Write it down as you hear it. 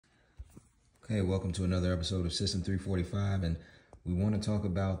Hey, welcome to another episode of System 345, and we want to talk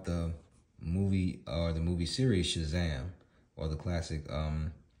about the movie or the movie series Shazam, or the classic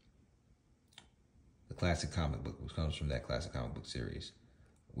comic book, which comes from that classic comic book series,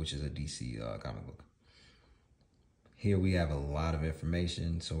 which is a DC comic book. Here we have a lot of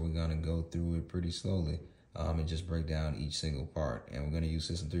information, so we're gonna go through it pretty slowly and just break down each single part. And we're gonna use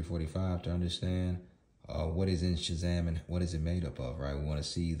System 345 to understand what is in Shazam and what is it made up of, right? We want to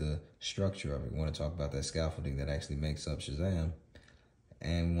see the structure of it. We want to talk about that scaffolding that actually makes up Shazam.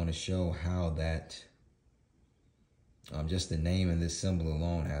 And we want to show how that, just the name and this symbol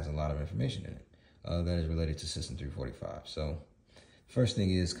alone has a lot of information in it that is related to System 345. So first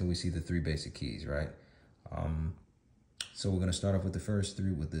thing is, can we see the three basic keys, right? So we're going to start off with the first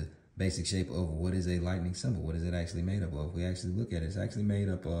three, with the basic shape of what is a lightning symbol. What is it actually made up of? If we actually look at it, it's actually made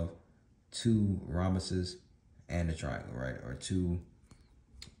up of two rhombuses and a triangle, right? Or two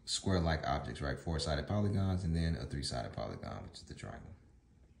square-like objects, right? Four-sided polygons and then a three-sided polygon, which is the triangle.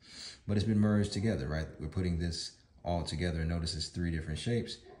 But it's been merged together, right? We're putting this all together, and notice it's three different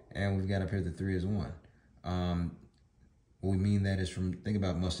shapes, and we've got up here the three as one. What we mean that is from, think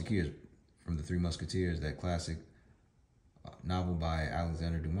about Musketeers, from the Three Musketeers, that classic novel by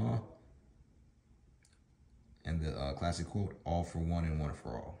Alexander Dumas, and the classic quote, all for one and one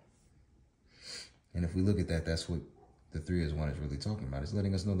for all. And if we look at that, that's what the three as one is really talking about. It's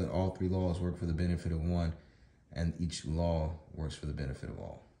letting us know that all three laws work for the benefit of one, and each law works for the benefit of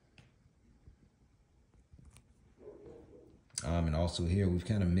all. And also here, we've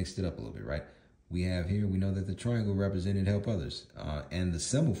kind of mixed it up a little bit, right? We have here, we know that the triangle represented help others, and the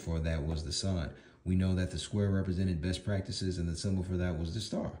symbol for that was the sun. We know that the square represented best practices, and the symbol for that was the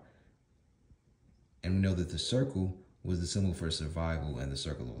star. And we know that the circle was the symbol for survival and the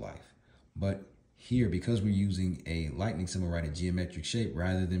circle of life. But here, because we're using a lightning symbol, right, a geometric shape,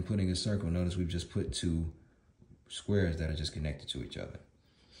 rather than putting a circle, notice we've just put two squares that are just connected to each other.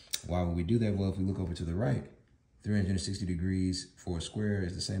 Why would we do that? Well, if we look over to the right, 360 degrees for a square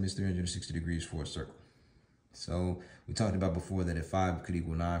is the same as 360 degrees for a circle. So we talked about before that if 5 could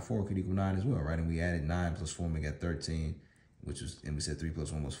equal 9, 4 could equal 9 as well, right? And we added 9 plus 4 and we got 13, which was, and we said 3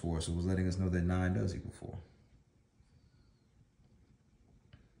 plus 1 was 4. So it was letting us know that 9 does equal 4.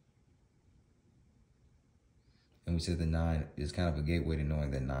 And we said that 9 is kind of a gateway to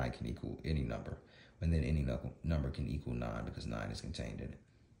knowing that 9 can equal any number. And then any number can equal 9 because 9 is contained in it.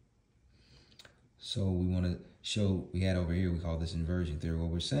 So we want to show, we had over here, we call this inversion theory. What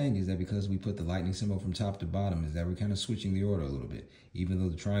we're saying is that because we put the lightning symbol from top to bottom, is that we're kind of switching the order a little bit. Even though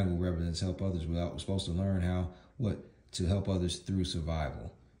the triangle represents help others, we're supposed to learn how, to help others through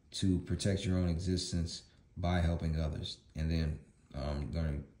survival, to protect your own existence by helping others. And then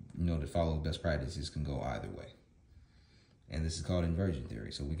learning, to follow best practices can go either way. And this is called inversion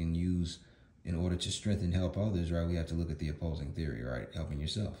theory. So we can use, in order to strengthen help others, right, we have to look at the opposing theory, right, helping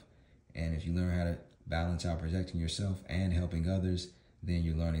yourself. And if you learn how to balance out protecting yourself and helping others, then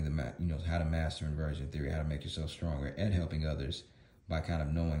you're learning how to master inversion theory, how to make yourself stronger at helping others by kind of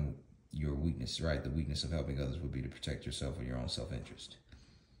knowing your weakness, right? The weakness of helping others would be to protect yourself or your own self-interest.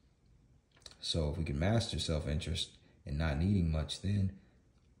 So if we can master self-interest and not needing much, then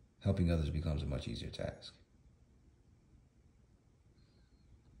helping others becomes a much easier task.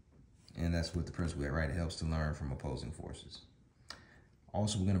 And that's what the principle is, right? It helps to learn from opposing forces.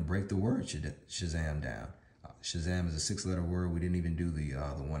 Also, we're going to break the word Shazam down. Shazam is a 6-letter word. We didn't even do the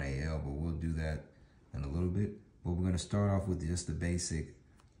 1AL, but we'll do that in a little bit. But we're going to start off with just the basic,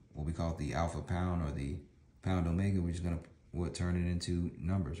 what we call the alpha pound or the pound omega. We're just going to turn it into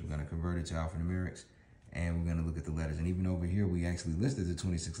numbers. We're going to convert it to alphanumerics, and we're going to look at the letters. And even over here, we actually listed the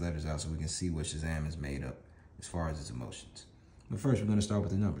 26 letters out so we can see what Shazam is made up as far as its emotions. But first, we're going to start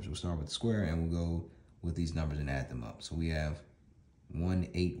with the numbers. We'll start with the square, and we'll go with these numbers and add them up. So we have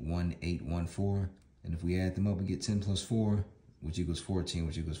 181814, and if we add them up, we get 10 plus 4, which equals 14,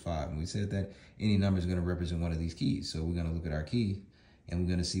 which equals 5. And we said that any number is going to represent one of these keys. So we're going to look at our key, and we're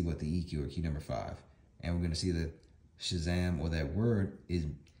going to see what the EQ, or key number 5. And we're going to see that Shazam, or that word, is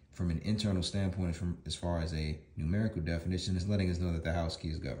from an internal standpoint, from as far as a numerical definition, is letting us know that the house key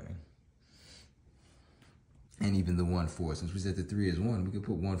is governing. And even the 1, 4, since we said the 3 is 1, we could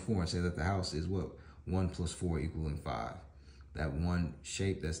put 1, 4 and say that the house is what? 1 plus 4 equaling 5. That one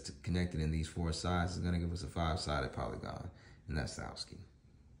shape that's connected in these 4 sides is going to give us a 5-sided polygon, and that's the house key.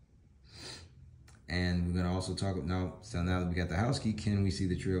 And we're going to also talk now. So now that we got the house key, can we see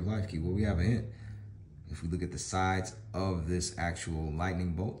the tree of life key? Well, we have a hint. If we look at the sides of this actual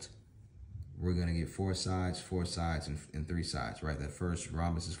lightning bolt, we're going to get 4 sides, and 3 sides, right? That first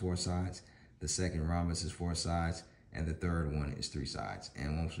rhombus is 4 sides. The second rhombus is 4 sides, and the third one is 3 sides.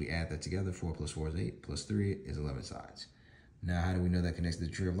 And once we add that together, 4 plus 4 is 8, plus 3 is 11 sides. Now, how do we know that connects to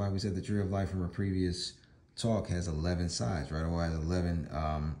the tree of life? We said the tree of life from a previous talk has 11 sides, right? Or has 11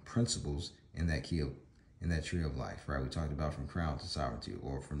 principles in that tree of life, right? We talked about from crown to sovereignty,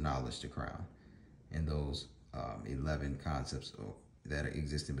 or from knowledge to crown, and those 11 concepts that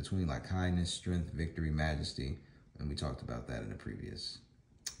exist in between, like kindness, strength, victory, majesty, and we talked about that in the previous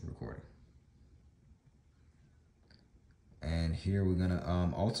recording. And here we're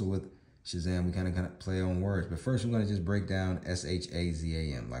gonna also with Shazam, we kind of play on words, but first we're gonna just break down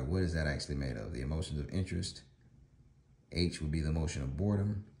Shazam. Like, what is that actually made of? The emotions of interest. H would be the emotion of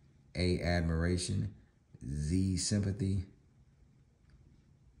boredom. A, admiration. Z, sympathy.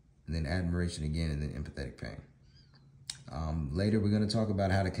 And then admiration again, and then empathetic pain. Later, we're going to talk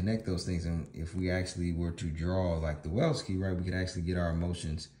about how to connect those things. And if we actually were to draw like the Wells key, right, we could actually get our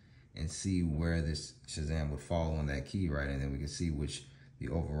emotions and see where this Shazam would fall on that key, right? And then we can see the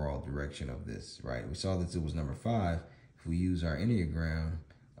overall direction of this, right? We saw that it was number 5. If we use our Enneagram,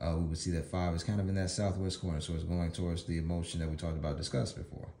 we would see that 5 is kind of in that southwest corner. So it's going towards the emotion that we talked about, discussed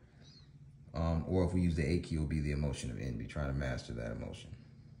before. Or if we use the 8 key, it will be the emotion of envy, trying to master that emotion.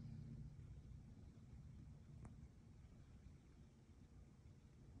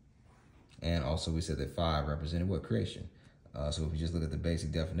 And also we said that 5 represented what? Creation. So if we just look at the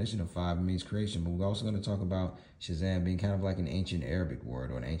basic definition of 5, it means creation. But we're also going to talk about Shazam being kind of like an ancient Arabic word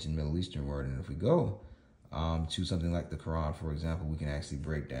or an ancient Middle Eastern word. And if we go to something like the Quran, for example, we can actually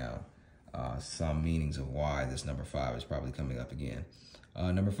break down some meanings of why this number 5 is probably coming up again.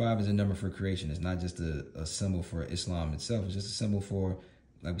 Number 5 is a number for creation. It's not just a symbol for Islam itself. It's just a symbol for,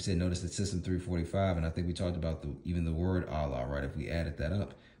 like we said, notice the system 345. And I think we talked about even the word Allah, right? If we added that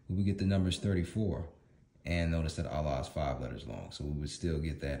up, we get the numbers 34, and notice that Allah is 5 letters long. So we would still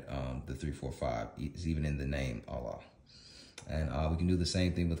get that the 345 is even in the name Allah. And we can do the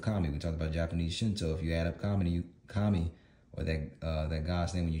same thing with Kami. We talked about Japanese Shinto. If you add up Kami, or that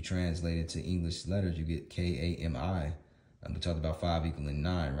God's name, when you translate it to English letters, you get Kami. And we talked about 5 equaling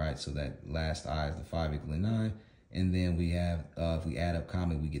 9, right? So that last I is the 5 equaling 9. And then we have, if we add up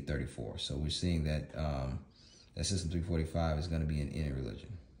Kami, we get 34. So we're seeing that that system 345 is going to be in any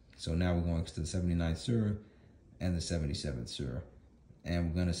religion. So now we're going to the 79th Surah and the 77th Surah. And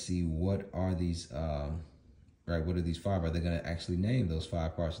we're going to see what are these, right, what are these 5? Are they going to actually name those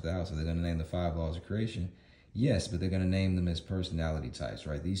 5 parts of the house? Are they going to name the 5 laws of creation? Yes, but they're going to name them as personality types,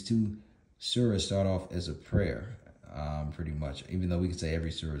 right? These 2 surahs start off as a prayer, pretty much. Even though we could say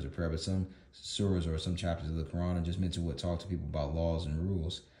every surah is a prayer, but some surahs or some chapters of the Quran are just meant to talk to people about laws and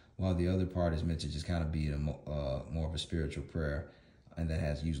rules, while the other part is meant to just kind of be more of a spiritual prayer. And that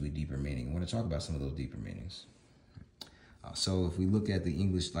has usually deeper meaning. I want to talk about some of those deeper meanings. So if we look at the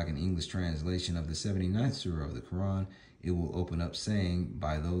English, like an English translation of the 79th Surah of the Quran, it will open up saying,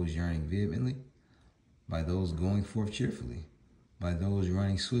 by those yearning vehemently, by those going forth cheerfully, by those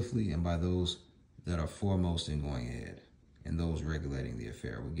running swiftly, and by those that are foremost in going ahead, and those regulating the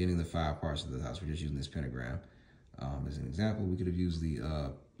affair. We're getting the 5 parts of the house. We're just using this pentagram as an example. We could have used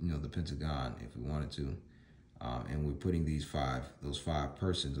the, the pentagon if we wanted to. And we're putting those 5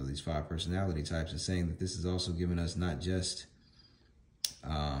 persons, or these 5 personality types, and saying that this is also giving us not just,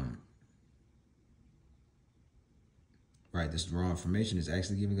 right, this raw information is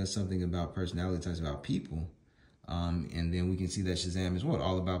actually giving us something about personality types, about people. And then we can see that Shazam is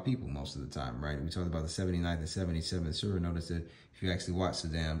all about people most of the time, right? We talked about the 79th and 77th Surah. Notice that if you actually watch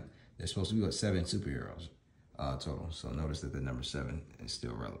Shazam, there's supposed to be 7 superheroes total. So notice that the number 7 is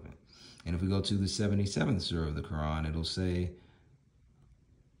still relevant. And if we go to the 77th Surah of the Quran, it'll say,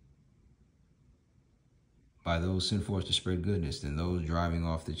 by those sent forth to spread goodness, then those driving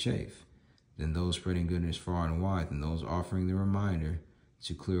off the chaff, then those spreading goodness far and wide, then those offering the reminder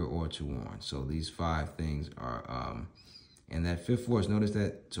to clear or to warn. So these 5 things are, and that 5th force, notice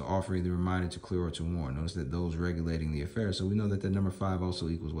that to offering the reminder to clear or to warn. Notice that those regulating the affair. So we know that the number 5 also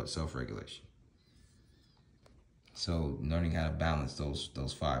equals what? Self-regulation. So learning how to balance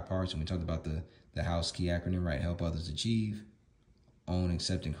those 5 parts. And we talked about the house key acronym, right? Help others achieve, own,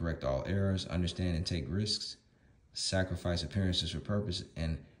 accept, and correct all errors, understand and take risks, sacrifice appearances for purpose,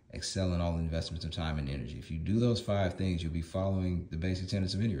 and excel in all investments of time and energy. If you do those 5 things, you'll be following the basic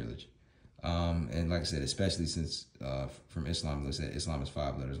tenets of any religion. And like I said, especially since from Islam, let's say Islam is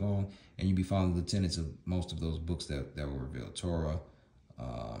 5 letters long, and you'll be following the tenets of most of those books that were revealed. Torah,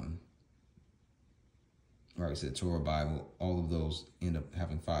 like I said, Torah, Bible, all of those end up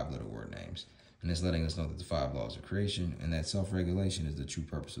having 5-letter word names. And it's letting us know that the 5 laws of creation and that self-regulation is the true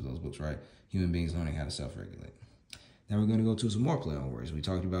purpose of those books, right? Human beings learning how to self-regulate. Now we're going to go to some more play on words. We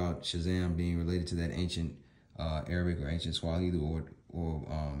talked about Shazam being related to that ancient Arabic or ancient Swahili or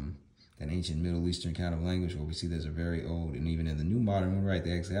an ancient Middle Eastern kind of language, where we see there's a very old, and even in the new modern one, right,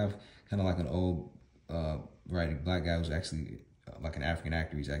 they actually have kind of like an old, right, black guy who's actually like an African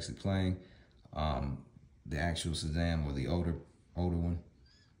actor. He's actually playing the actual Shazam, or the older one.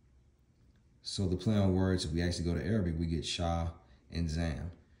 So the play on words, if we actually go to Arabic, we get Shah and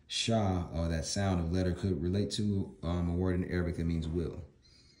Zam. Shah, that sound of letter, could relate to a word in Arabic that means will.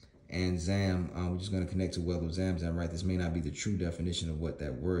 And Zam, we're just going to connect to well of Zamzam, right? This may not be the true definition of what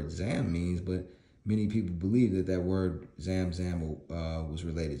that word Zam means, but many people believe that that word Zamzam was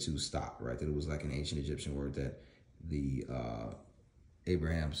related to stop, right? That it was like an ancient Egyptian word that the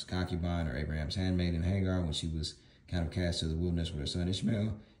Abraham's concubine, or Abraham's handmaiden Hagar, when she was kind of cast to the wilderness with her son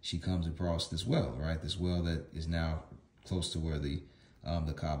Ishmael, she comes across this well, right? This well that is now close to where the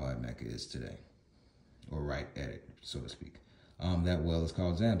Kaaba at Mecca is today, or right at it, so to speak. That well is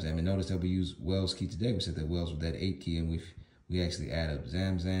called Zamzam. And notice that we use Wells key today. We said that Wells with that 8 key, and we actually add up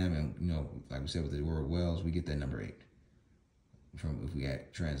Zamzam, and like we said with the word Wells, we get that number 8. From if we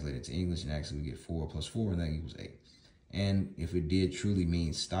translate it to English, and actually we get 4 plus 4, and that equals 8. And if it did truly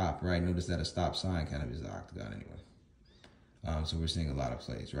mean stop, right? Notice that a stop sign kind of is an octagon anyway. So we're seeing a lot of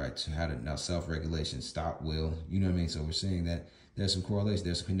plays, right? So how to now self-regulation, stop, will, you know what I mean? So we're seeing that there's some correlation,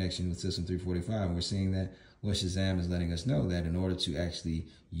 there's a connection with System 345, and we're seeing that what Shazam is letting us know that in order to actually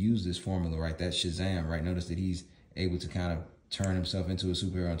use this formula, right, that Shazam, right, notice that he's able to kind of turn himself into a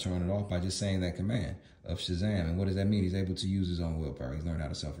superhero and turn it off by just saying that command of Shazam. And what does that mean? He's able to use his own willpower. He's learned how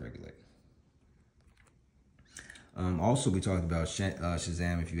to self-regulate. Also, we talked about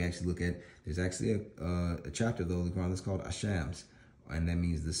Shazam. If you actually look at, there's actually a chapter of the Holy Quran that's called Ashams, and that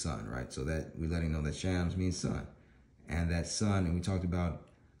means the sun, right? So that we're letting know that Shams means sun. And that sun, and we talked about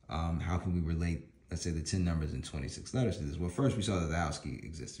how can we relate, let's say, the 10 numbers and 26 letters to this. Well, first we saw that the house key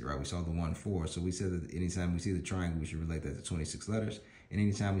existed, right? We saw the 1, 4. So we said that anytime we see the triangle, we should relate that to 26 letters. And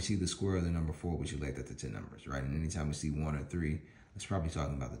anytime we see the square of the number 4, we should relate that to 10 numbers, right? And anytime we see 1 or 3, that's probably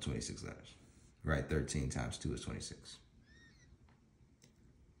talking about the 26 letters, right? 13 times 2 is 26.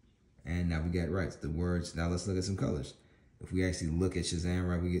 And now we got, right, the words. Now let's look at some colors. If we actually look at Shazam,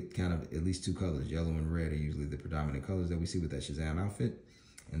 right, we get kind of at least 2 colors. Yellow and red are usually the predominant colors that we see with that Shazam outfit.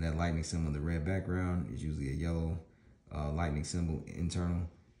 And that lightning symbol in the red background is usually a yellow lightning symbol internal,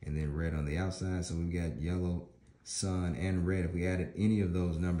 and then red on the outside. So we've got yellow, sun, and red. If we added any of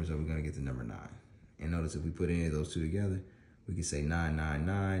those numbers, we're going to get the number 9. And notice if we put any of those two together, we could say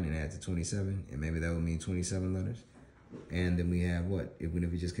 999 and add to 27, and maybe that would mean 27 letters. And then we have what? Even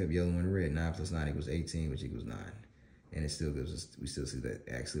if we just kept yellow and red, 9 plus 9 equals 18, which equals 9. And it still gives us, we still see that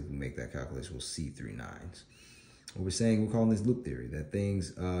actually if we make that calculation, we'll see 3 9s. What we're saying, we're calling this loop theory, that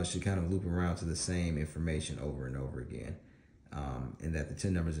things should kind of loop around to the same information over and over again. And that the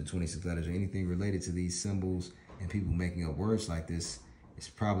 10 numbers and 26 letters, or anything related to these symbols and people making up words like this, is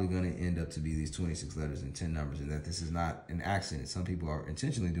probably going to end up to be these 26 letters and 10 numbers, and that this is not an accident. Some people are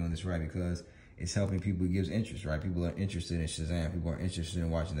intentionally doing this, right, because it's helping people, it gives interest, right? People are interested in Shazam. People are interested in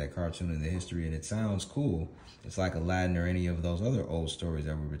watching that cartoon and the history, and it sounds cool. It's like Aladdin or any of those other old stories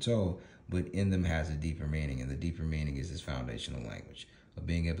that we were told, but in them has a deeper meaning, and the deeper meaning is this foundational language of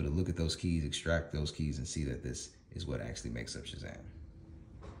being able to look at those keys, extract those keys, and see that this is what actually makes up Shazam.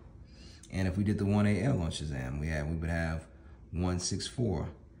 And if we did the 1AL on Shazam, we would have 164,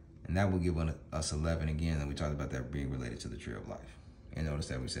 and that would give us 11 again. And we talked about that being related to the tree of life. And notice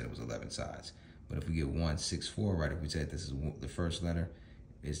that we said it was 11 sides. But if we get 164, right, if we said this is the first letter,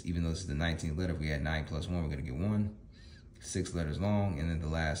 even though this is the 19th letter, if we add 9 plus 1, we're going to get 1. 6 letters long, and then the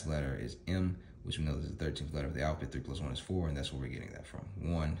last letter is M, which we know this is the 13th letter of the alphabet. 3 plus 1 is 4, and that's where we're getting that from.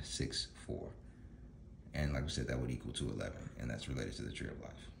 164. And like we said, that would equal to 11, and that's related to the tree of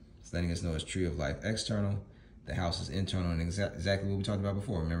life. It's letting us know it's tree of life external, the house is internal, and exactly what we talked about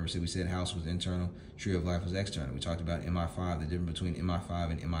before. Remember, we said house was internal, tree of life was external. We talked about MI5, the difference between MI5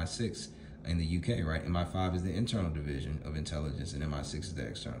 and MI6 in the UK, right? MI5 is the internal division of intelligence, and MI6 is the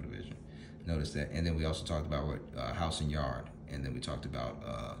external division. Notice that. And then we also talked about what house and yard, and then we talked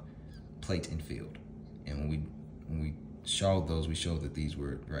about plate and field. And when we showed those, we showed that these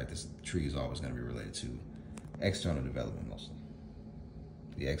were, right, this tree is always going to be related to external development mostly,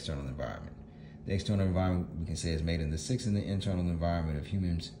 the external environment. The external environment, we can say, is made in the 6, and the internal environment of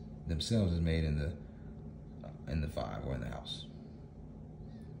humans themselves is made in the 5, or in the house.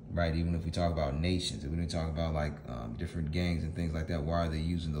 Right, even if we talk about nations, if we talk about like different gangs and things like that, why are they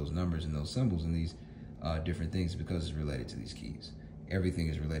using those numbers and those symbols and these different things? Because it's related to these keys. Everything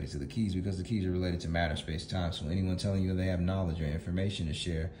is related to the keys because the keys are related to matter, space, time. So anyone telling you they have knowledge or information to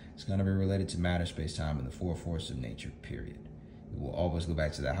share, it's going to be related to matter, space, time, and the 4 forces of nature, period. It will always go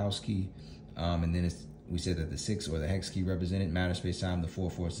back to the house key. And then we said that the 6 or the hex key represented matter, space-time, the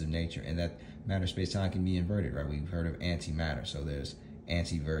 4 forces of nature, and that matter, space-time can be inverted, right? We've heard of antimatter, so there's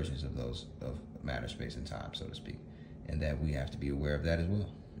anti-versions of those, of matter, space, and time, so to speak, and that we have to be aware of that as well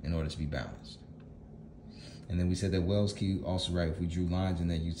in order to be balanced. And then we said that Wells key also, right, if we drew lines in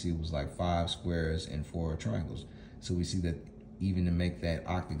that, you'd see it was like 5 squares and 4 triangles. So we see that even to make that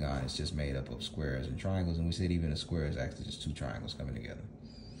octagon, it's just made up of squares and triangles, and we said even a square is actually just 2 triangles coming together.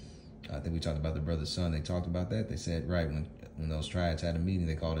 I think we talked about the brother son. They talked about that. They said, right, when those triads had a meeting,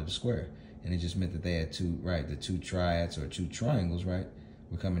 they called it a square. And it just meant that they had two, right, the 2 triads or 2 triangles, right,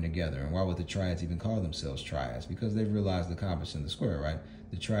 were coming together. And why would the triads even call themselves triads? Because they've realized the compass in the square, right?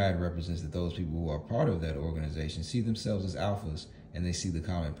 The triad represents that those people who are part of that organization see themselves as alphas, and they see the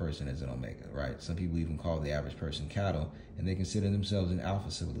common person as an omega, right? Some people even call the average person cattle, and they consider themselves an alpha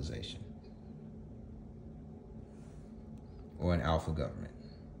civilization or an alpha government.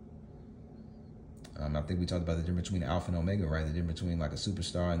 I think we talked about the difference between alpha and omega, right? The difference between like a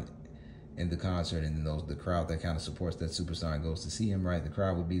superstar in the concert and then the crowd that kind of supports that superstar and goes to see him, right? The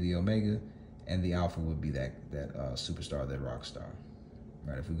crowd would be the omega, and the alpha would be that superstar, that rock star,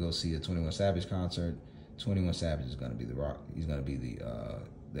 right? If we go see a 21 Savage concert, 21 Savage is going to be the rock. He's going to be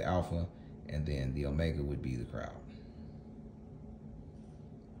the alpha, and then the omega would be the crowd.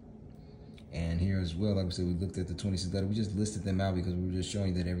 And here as well, like we said, we looked at the 26 letters. We just listed them out because we were just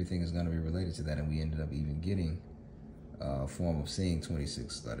showing that everything is going to be related to that, and we ended up even getting a form of seeing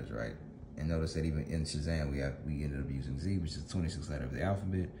 26 letters, right? And notice that even in Shazam, we ended up using Z, which is the 26th letter of the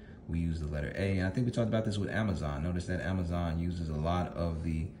alphabet. We used the letter A, and I think we talked about this with Amazon. Notice that Amazon uses a lot of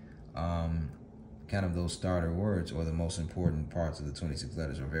the kind of those starter words, or the most important parts of the 26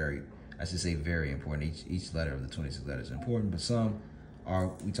 letters are very, I should say very important. Each letter of the 26 letters is important, but some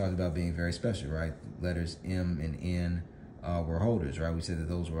are, we talked about being very special, right? Letters M and N were holders, right? We said that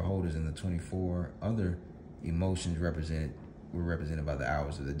those were holders, and the 24 other emotions were represented by the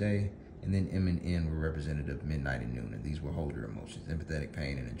hours of the day, and then M and N were representative of midnight and noon, and these were holder emotions: empathetic,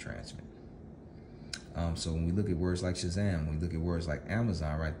 pain, and entrancement. So when we look at words like Shazam, when we look at words like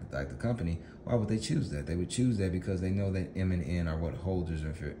Amazon, right, like the company, why would they choose that? They would choose that because they know that M and N are what holders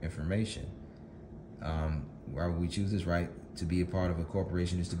of information. Why would we choose this, right? To be a part of a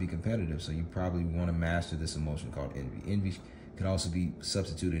corporation is to be competitive, so you probably want to master this emotion called envy. Envy can also be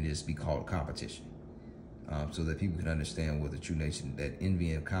substituted as be called competition, so that people can understand what the true nature, that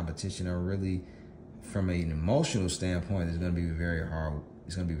envy and competition are really, from an emotional standpoint, it's going to be very hard.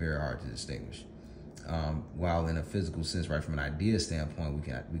 It's going to be very hard to distinguish. While in a physical sense, right, from an idea standpoint,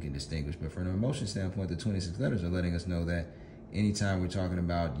 we can distinguish, but from an emotion standpoint, the 26 letters are letting us know that anytime we're talking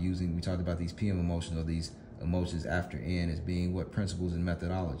about we talked about these PM emotions, or these emotions after N as being what? Principles and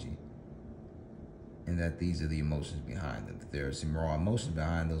methodology. And that these are the emotions behind them. There are some raw emotions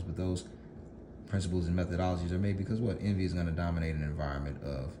behind those, but those principles and methodologies are made because what? Envy is going to dominate an environment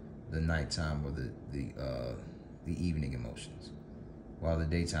of the nighttime or the evening emotions, while the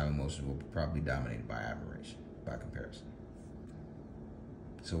daytime emotions will probably be dominated by admiration, by comparison.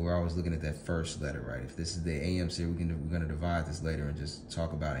 So we're always looking at that first letter, right? If this is the AM series, we're going to divide this later and just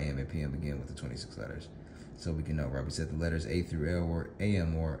talk about AM and PM again with the 26 letters, so we can know, right? We said the letters A through L were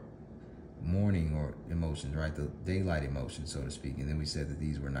AM, or morning or emotions, right? The daylight emotions, so to speak. And then we said that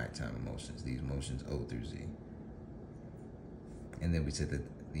these were nighttime emotions, these emotions O through Z. And then we said that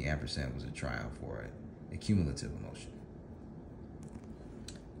the ampersand was a triumph for a cumulative emotion.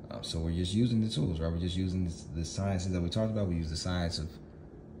 So we're just using the tools, right? We're just using the sciences that we talked about. We use the science of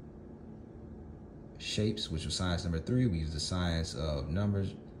shapes, which was science number 3. We use the science of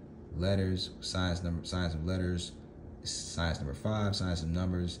numbers, letters, science of letters, science number 5. Science of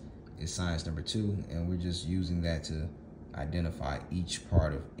numbers is science number 2, and we're just using that to identify each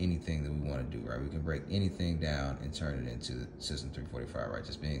part of anything that we want to do, right? We can break anything down and turn it into the system 345, right?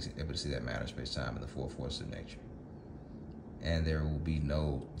 Just being able to see that matter, space, time, and the 4 forces of nature. And there will be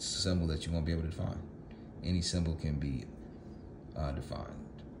no symbol that you won't be able to define. Any symbol can be defined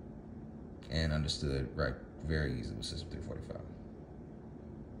and understood, right, very easily with system 345.